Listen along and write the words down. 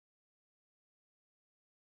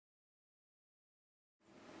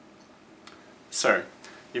So,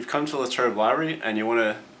 you've come to La Trobe Library and you want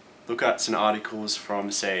to look at some articles from,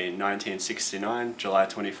 say, 1969, July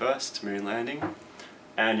 21st, moon landing,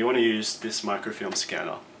 and you want to use this microfilm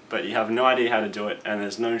scanner, but you have no idea how to do it and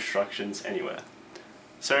there's no instructions anywhere.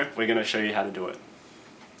 So, we're going to show you how to do it.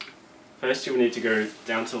 First, you'll need to go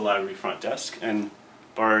down to the library front desk and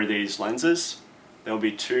borrow these lenses. There'll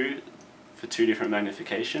be two for two different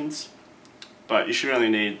magnifications, but you should only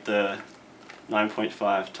need the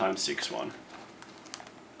 9.5 times 6 one.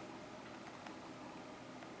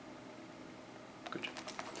 Good.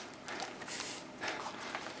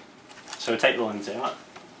 So take the lens out.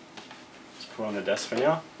 Just put it on the desk for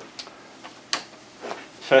now.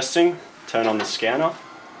 First thing, turn on the scanner.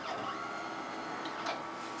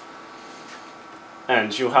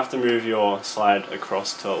 And you'll have to move your slide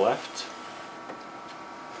across to the left.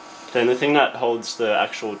 Then the thing that holds the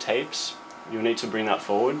actual tapes, you'll need to bring that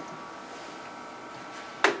forward.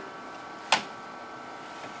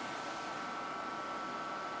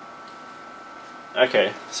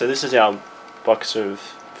 Okay, so this is our box of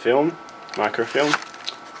film, microfilm.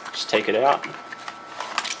 Just take it out.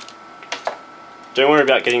 Don't worry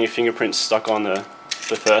about getting your fingerprints stuck on the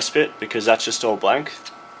first bit, because that's just all blank,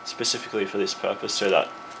 specifically for this purpose, so that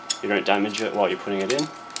you don't damage it while you're putting it in.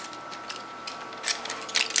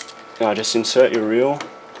 Now just insert your reel.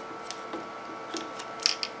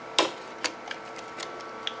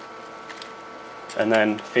 And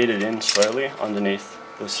then feed it in slowly underneath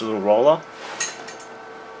this little roller.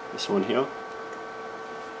 This one here.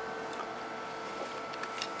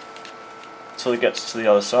 Until it gets to the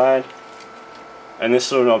other side. And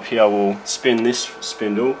this little knob here will spin this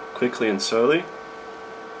spindle quickly and slowly.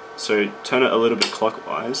 So turn it a little bit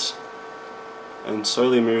clockwise and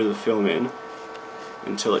slowly move the film in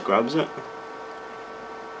until it grabs it.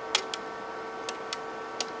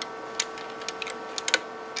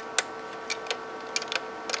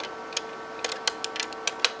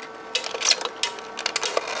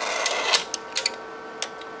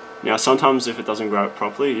 Now sometimes if it doesn't grab it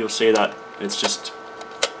properly, you'll see that it's just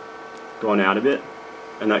gone out a bit,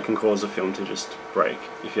 and that can cause the film to just break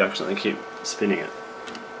if you accidentally keep spinning it.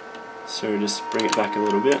 So just bring it back a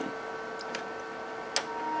little bit.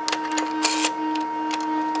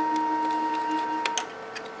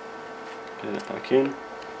 Get it back in.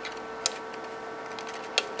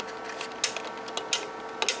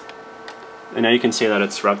 And now you can see that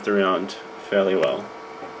it's wrapped around fairly well.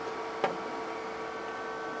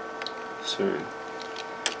 So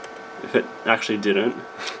if it actually didn't,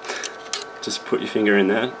 just put your finger in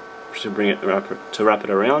there to bring it to wrap it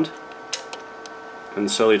around, and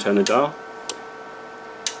slowly turn the dial,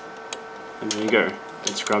 and there you go,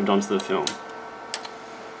 it's grabbed onto the film.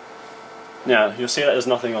 Now you'll see that there's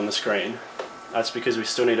nothing on the screen. That's because we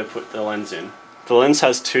still need to put the lens in. The lens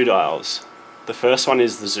has two dials. The first one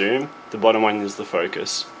is the zoom, the bottom one is the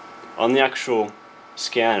focus. On the actual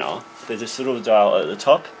scanner, there's this little dial at the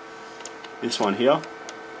top, this one here,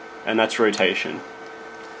 and that's rotation.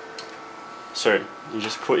 So you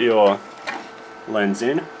just put your lens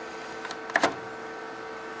in,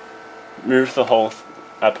 move the whole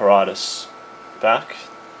apparatus back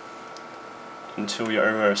until you're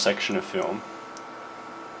over a section of film.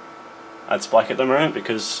 It's black at the moment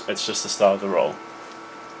because it's just the start of the roll.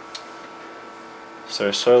 So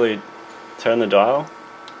slowly turn the dial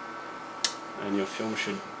and your film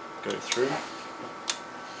should go through.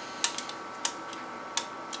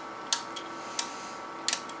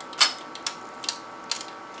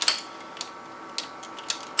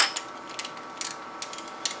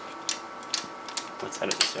 Let's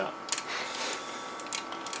edit this out.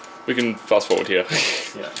 We can fast forward here.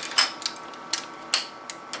 Yeah.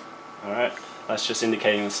 Alright, that's just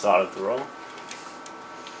indicating the start of the roll.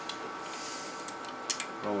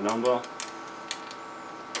 Roll number.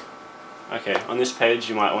 Okay, on this page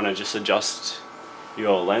you might want to just adjust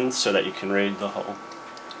your lens so that you can read the whole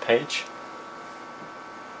page.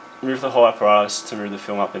 Move the whole apparatus to move the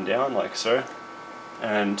film up and down, like so,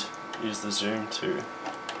 and use the zoom to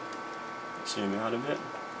zoom out a bit.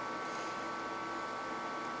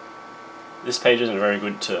 This page isn't very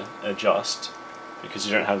good to adjust because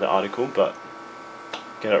you don't have the article, but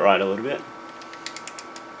get it right a little bit.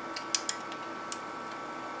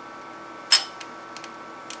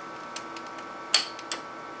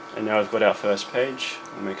 And now we've got our first page.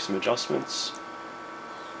 We'll make some adjustments.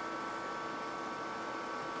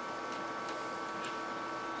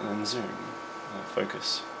 And zoom,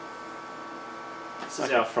 focus. This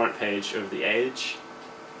is our front page of the Age,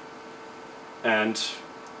 and it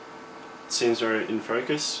seems we're in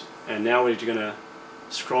focus, and now we're going to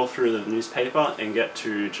scroll through the newspaper and get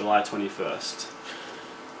to July 21st.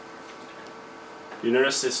 You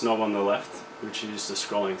notice this knob on the left, which is the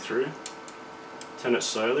scrolling through. Turn it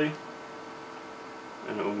slowly,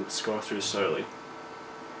 and it will scroll through slowly.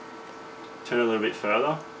 Turn it a little bit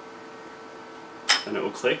further, and it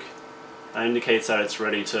will click. That indicates that it's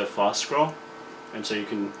ready to fast scroll, and so you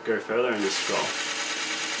can go further and just scroll.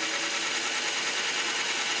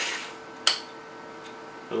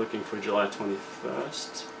 We're looking for July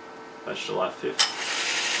 21st, that's July 5th.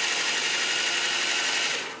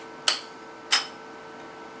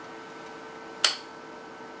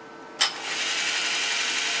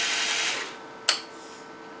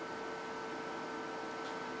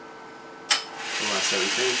 July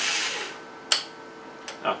 17th.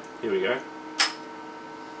 Oh, here we go.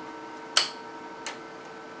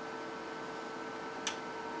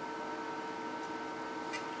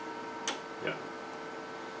 Yeah.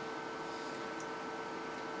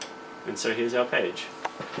 And so here's our page.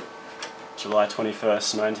 July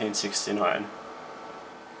 21st, 1969.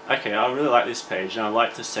 Okay, I really like this page and I'd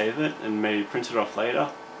like to save it and maybe print it off later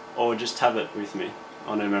or just have it with me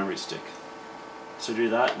on a memory stick. So to do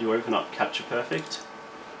that, you open up Capture Perfect,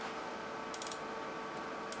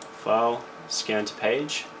 File, Scan to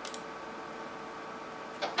Page.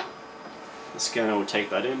 The scanner will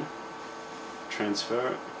take that in, transfer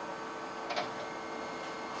it,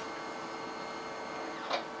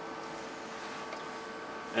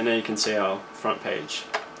 and then you can see our front page.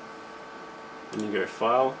 Then you go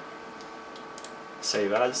File,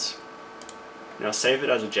 Save As. Now save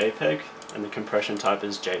it as a JPEG and the compression type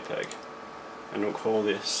is JPEG. And we'll call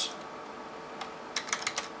this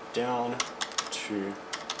Down to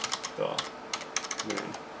the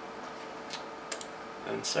Moon.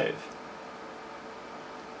 And save.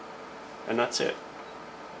 And that's it.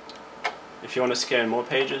 If you want to scan more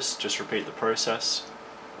pages, just repeat the process.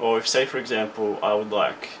 Or if, say for example, I would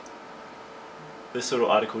like this little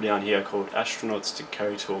article down here called Astronauts to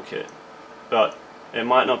Carry Toolkit, but it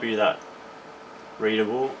might not be that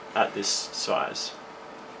readable at this size.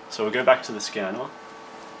 So we'll go back to the scanner.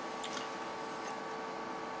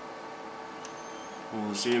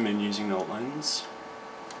 We'll zoom in using the lens.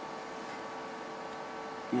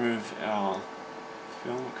 Move our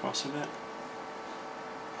film across a bit.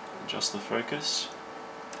 Adjust the focus.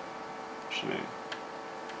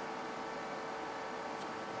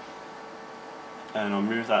 And I'll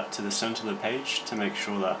move that to the center of the page to make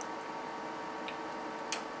sure that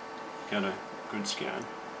you get a good scan.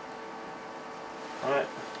 Alright.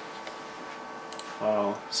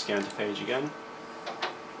 File, Scan to Page again.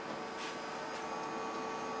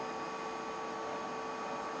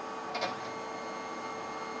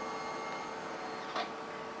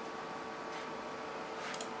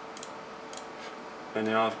 And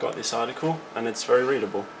now I've got this article and it's very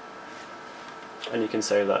readable. And you can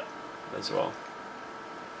save that as well.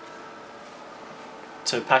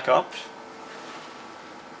 To pack up,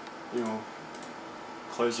 you'll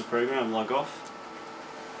close the program, log off,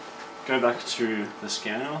 go back to the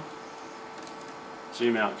scanner,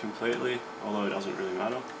 zoom out completely, although it doesn't really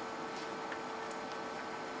matter.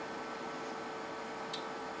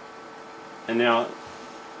 And now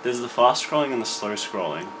there's the fast scrolling and the slow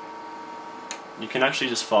scrolling. You can actually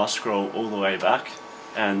just fast scroll all the way back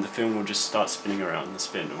and the film will just start spinning around the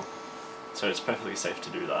spindle. So it's perfectly safe to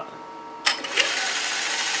do that.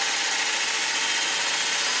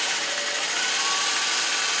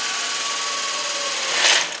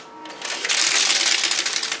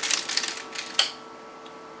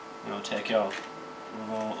 Now we'll take our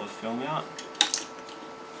roll of film out,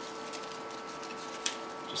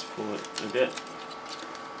 just pull it a bit,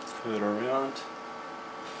 put it around,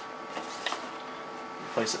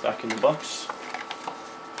 place it back in the box.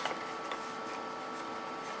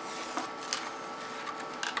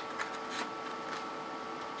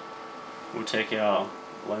 We'll take our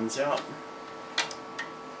lens out,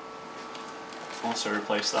 also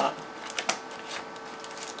replace that.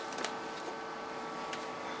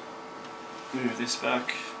 Move this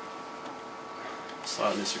back,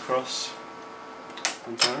 slide this across,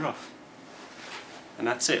 and turn it off. And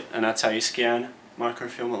that's it. And that's how you scan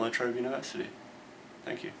microfilm at La Trobe University.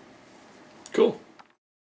 Thank you. Cool.